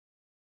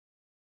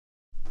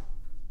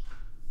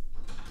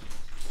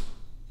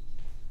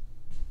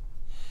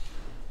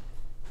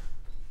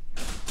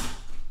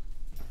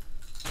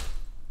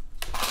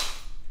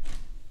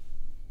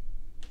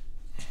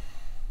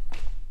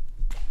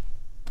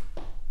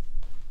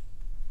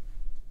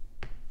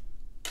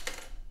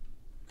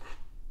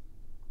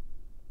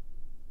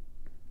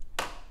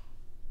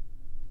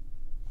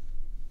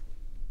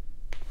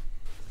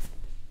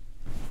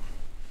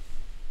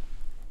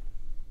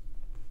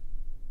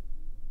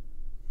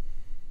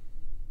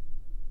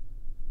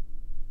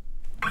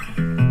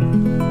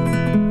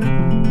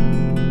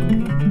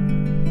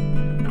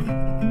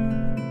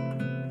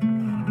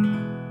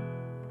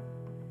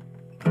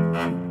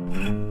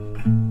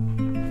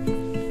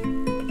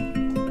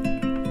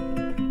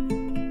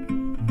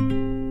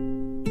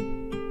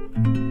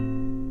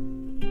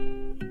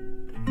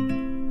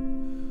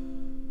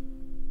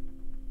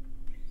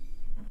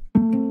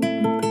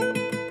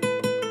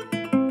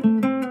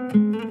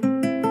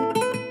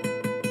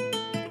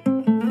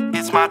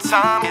It's my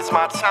time, it's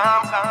my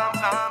time,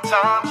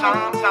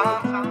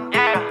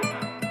 yeah.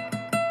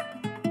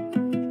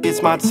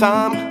 It's my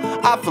time,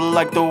 I feel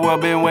like the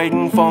world been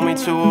waiting for me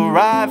to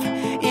arrive.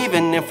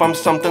 Even if I'm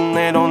something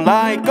they don't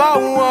like. Oh,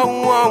 whoa,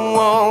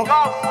 whoa, whoa.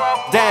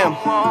 Damn,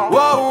 whoa,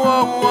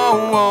 whoa,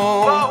 whoa,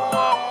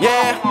 whoa.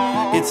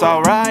 Yeah, it's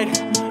alright.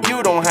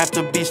 You don't have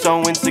to be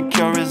so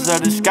insecure as a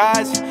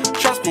disguise.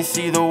 Trust me,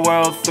 see the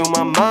world through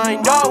my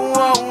mind. Oh,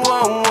 whoa,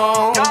 whoa,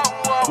 whoa.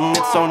 And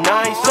it's so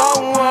nice.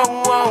 Oh,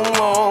 whoa, whoa,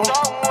 whoa.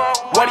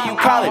 What do you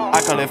call it?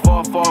 I call it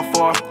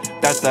 444.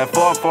 That's that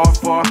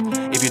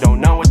 444. If you don't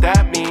know what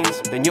that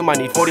means, then you might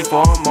need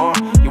 44 more.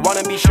 You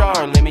wanna be sure,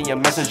 leave me a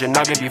message and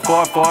I'll give you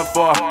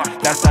 444.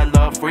 That's that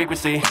love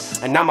frequency,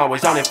 and I'm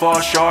always on it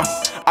for sure.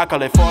 I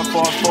call it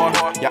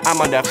 444, yeah, I'm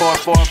on that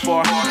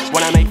 444.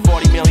 When I make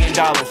 $40 million,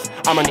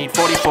 I'ma need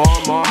 44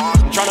 more.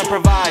 I'm tryna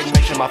provide,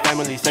 make sure my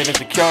family's safe and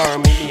secure.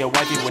 Meet me a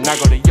wifey when I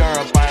go to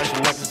Europe. Buy her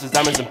some necklaces,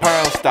 diamonds and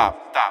pearls. Stop,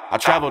 I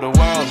travel the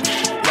world.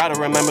 Gotta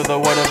remember the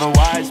word of a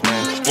wise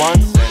man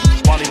once said,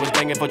 while he was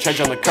banging for change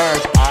on the curb,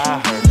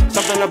 I heard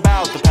something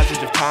about the passage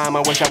of time.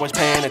 I wish I was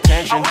paying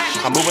attention.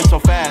 I'm moving so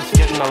fast,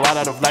 getting a lot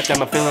out of life that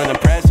I'm feeling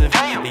impressive.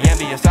 The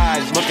envious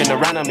eyes looking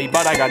around at me,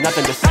 but I got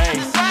nothing to say.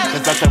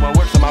 Cause that's how it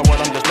works in my world,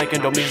 I'm just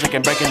making no music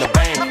and breaking the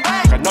bank.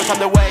 Got no time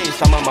to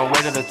waste, I'm on my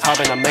way to the top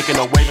and I'm making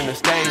a wave in the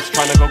stage.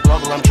 Trying to go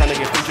global, I'm trying to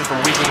get features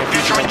from Weezy and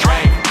Future and Dre.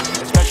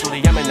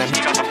 Especially Eminem,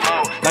 he got the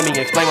flow. Let me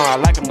explain why I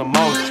like him the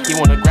most. He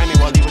won a Grammy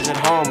while he was at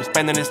home,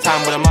 spending his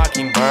time with a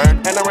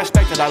mockingbird. And I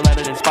respect it, I let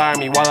it inspire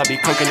me while I be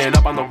cooking it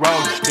up on the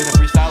road. Did a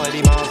freestyle at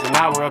 80 miles an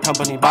hour,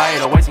 accompanied by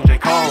 808s and J.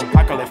 Cole.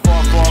 I call it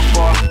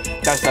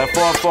 444, that's that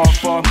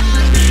 444.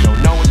 If you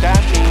don't know what that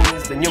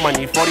means, then you might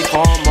need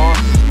 44 more.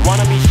 You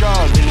wanna be sure,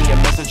 leave me a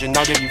message and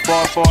I'll give you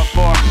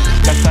 444.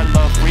 That's that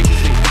love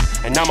frequency,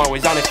 and I'm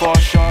always on it for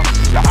sure.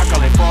 Yeah, I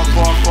call it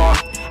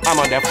 444. I'm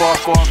on that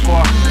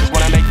 444.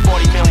 When I make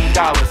 $40 million,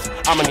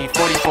 I'ma need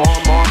 44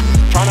 more.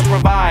 Tryna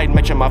provide,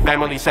 make sure my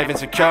family's safe and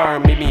secure.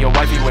 Meet me a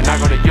wifey when I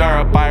go to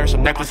Europe. Buy her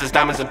some necklaces,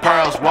 diamonds and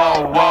pearls.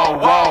 Whoa, whoa,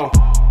 whoa.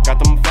 Got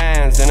them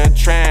fans in a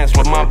trance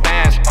with my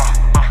bands.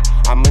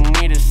 I'ma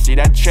need to see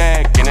that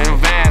check in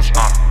advance.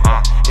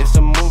 It's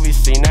a movie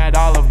scene at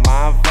all of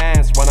my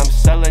events. When I'm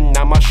selling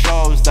out my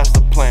shows, that's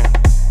the plan.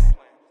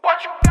 What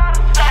you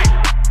gotta say?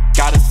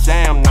 Gotta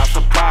say I'm not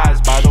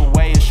surprised by the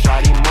way a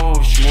shawty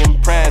moves. She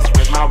impressed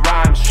with my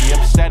rhymes. She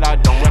upset I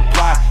don't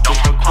reply with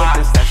the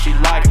quickness that she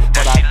likes,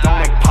 but I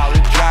don't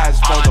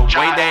apologize for the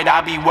way that I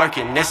be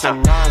working. It's a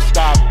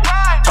non-stop,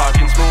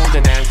 talking smooth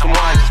and dancing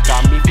wine.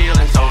 Got me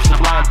feeling so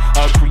sublime,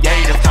 a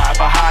creative type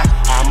of high.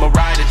 I'ma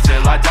ride it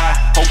till I die,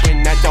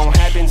 hoping that don't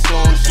happen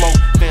soon. Smoke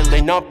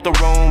filling up the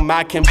room,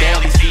 I can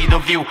barely see the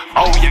view.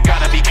 Oh, you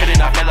gotta be kidding,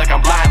 I feel like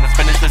I'm blind. Let's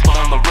finish this blood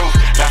on the roof.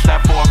 That's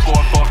that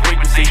 444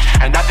 frequency,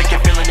 and I think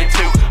you're feeling it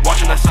too.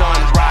 Watching the sun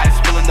rise,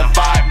 feeling the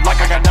vibe like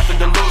I got nothing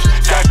to lose.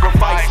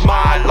 Sacrifice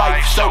my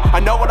life, so I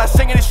know what I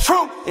sing it is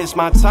true. It's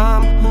my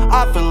time,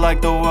 I feel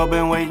like the world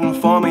been waiting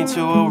for me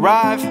to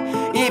arrive.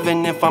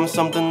 Even if I'm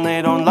something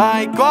they don't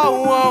like.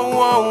 Oh, whoa,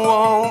 whoa,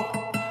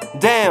 whoa.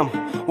 Damn,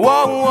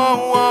 whoa, whoa,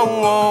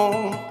 whoa,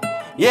 whoa.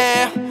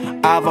 Yeah,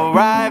 I've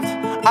arrived.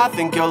 I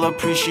think you'll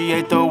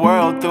appreciate the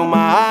world through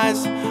my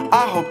eyes.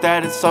 I hope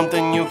that it's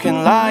something you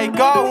can like.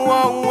 Oh,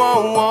 whoa,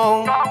 whoa,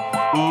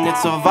 whoa.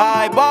 It's a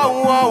vibe.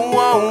 Oh, whoa,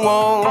 whoa,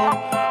 whoa.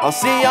 I'll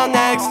see y'all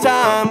next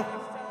time.